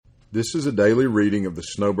This is a daily reading of the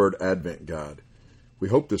Snowbird Advent Guide. We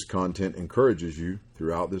hope this content encourages you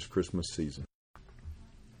throughout this Christmas season.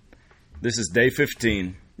 This is day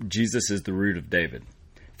 15. Jesus is the root of David.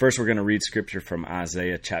 First, we're going to read scripture from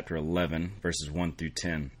Isaiah chapter 11, verses 1 through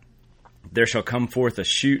 10. There shall come forth a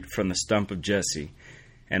shoot from the stump of Jesse,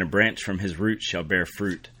 and a branch from his root shall bear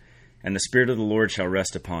fruit. And the Spirit of the Lord shall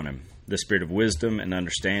rest upon him, the Spirit of wisdom and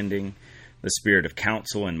understanding, the Spirit of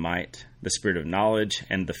counsel and might, the Spirit of knowledge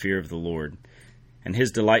and the fear of the Lord. And his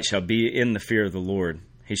delight shall be in the fear of the Lord.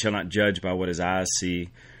 He shall not judge by what his eyes see,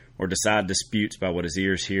 or decide disputes by what his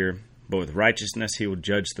ears hear, but with righteousness he will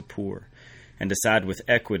judge the poor, and decide with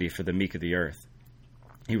equity for the meek of the earth.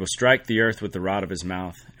 He will strike the earth with the rod of his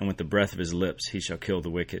mouth, and with the breath of his lips he shall kill the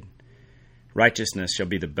wicked. Righteousness shall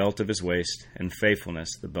be the belt of his waist, and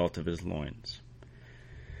faithfulness the belt of his loins.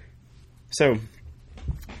 So,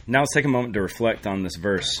 now let's take a moment to reflect on this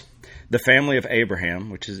verse. The family of Abraham,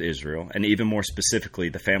 which is Israel, and even more specifically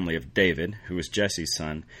the family of David, who was Jesse's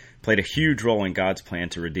son, played a huge role in God's plan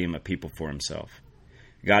to redeem a people for himself.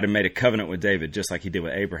 God had made a covenant with David just like he did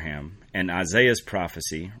with Abraham, and Isaiah's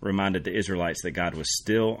prophecy reminded the Israelites that God was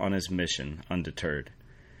still on his mission undeterred.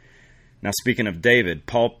 Now, speaking of David,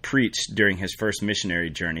 Paul preached during his first missionary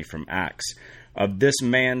journey from Acts, of this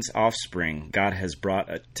man's offspring, God has brought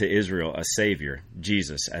to Israel a Savior,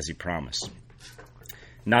 Jesus, as he promised.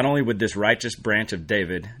 Not only would this righteous branch of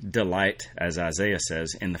David delight, as Isaiah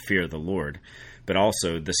says, in the fear of the Lord, but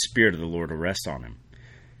also the Spirit of the Lord will rest on him.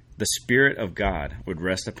 The Spirit of God would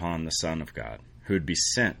rest upon the Son of God, who would be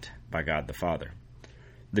sent by God the Father.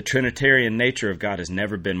 The Trinitarian nature of God has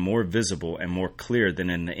never been more visible and more clear than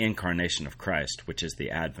in the incarnation of Christ, which is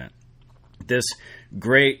the Advent. This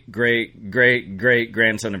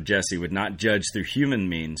great-great-great-great-grandson of Jesse would not judge through human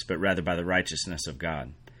means, but rather by the righteousness of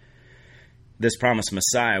God. This promised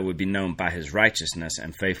Messiah would be known by his righteousness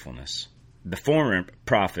and faithfulness. The former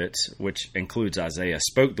prophets, which includes Isaiah,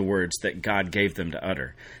 spoke the words that God gave them to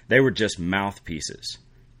utter. They were just mouthpieces.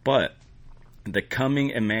 But the coming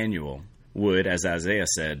Emmanuel would, as Isaiah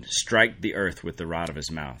said, strike the earth with the rod of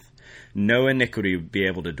his mouth. No iniquity would be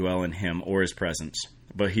able to dwell in him or his presence,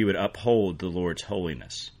 but he would uphold the Lord's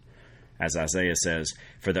holiness. As Isaiah says,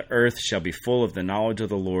 for the earth shall be full of the knowledge of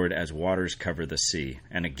the Lord as waters cover the sea.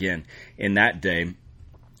 And again, in that day,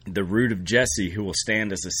 the root of Jesse, who will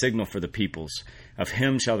stand as a signal for the peoples, of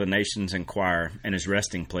him shall the nations inquire, and his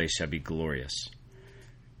resting place shall be glorious.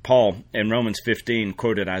 Paul, in Romans 15,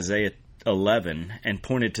 quoted Isaiah 11 and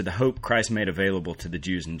pointed to the hope Christ made available to the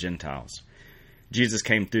Jews and Gentiles. Jesus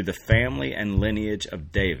came through the family and lineage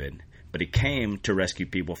of David, but he came to rescue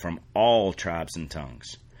people from all tribes and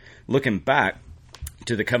tongues. Looking back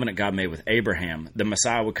to the covenant God made with Abraham, the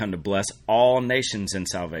Messiah would come to bless all nations in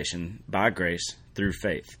salvation by grace through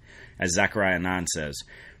faith. As Zechariah 9 says,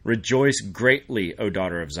 rejoice greatly, O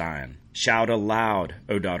daughter of Zion. Shout aloud,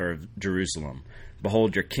 O daughter of Jerusalem.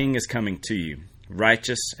 Behold, your king is coming to you.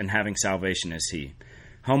 Righteous and having salvation is he.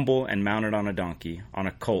 Humble and mounted on a donkey, on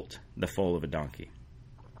a colt, the foal of a donkey.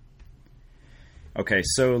 Okay,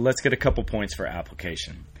 so let's get a couple points for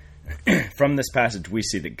application. From this passage, we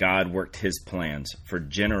see that God worked his plans for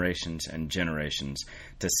generations and generations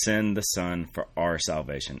to send the Son for our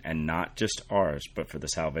salvation, and not just ours, but for the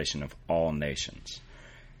salvation of all nations.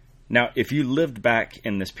 Now, if you lived back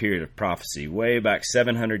in this period of prophecy, way back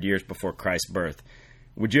 700 years before Christ's birth,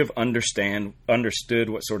 would you have understood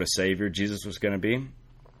what sort of Savior Jesus was going to be?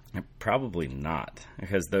 Probably not,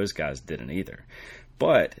 because those guys didn't either.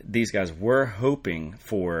 But these guys were hoping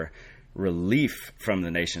for relief from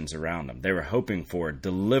the nations around them. They were hoping for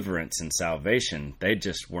deliverance and salvation. They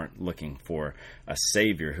just weren't looking for a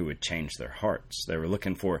Savior who would change their hearts. They were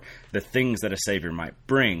looking for the things that a Savior might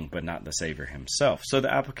bring, but not the Savior himself. So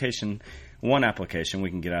one application we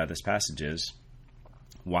can get out of this passage is,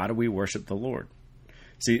 why do we worship the Lord?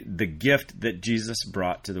 See, the gift that Jesus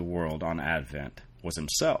brought to the world on Advent was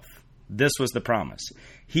himself. This was the promise.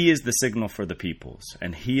 He is the signal for the peoples,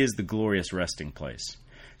 and he is the glorious resting place.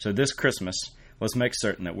 So this Christmas, let's make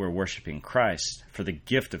certain that we're worshiping Christ for the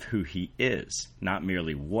gift of who he is, not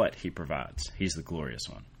merely what he provides. He's the glorious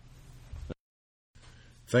one.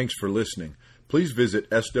 Thanks for listening. Please visit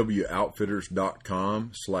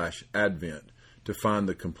swoutfitters.com/Advent to find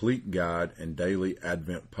the complete guide and daily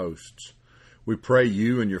Advent posts. We pray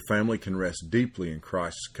you and your family can rest deeply in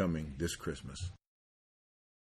Christ's coming this Christmas.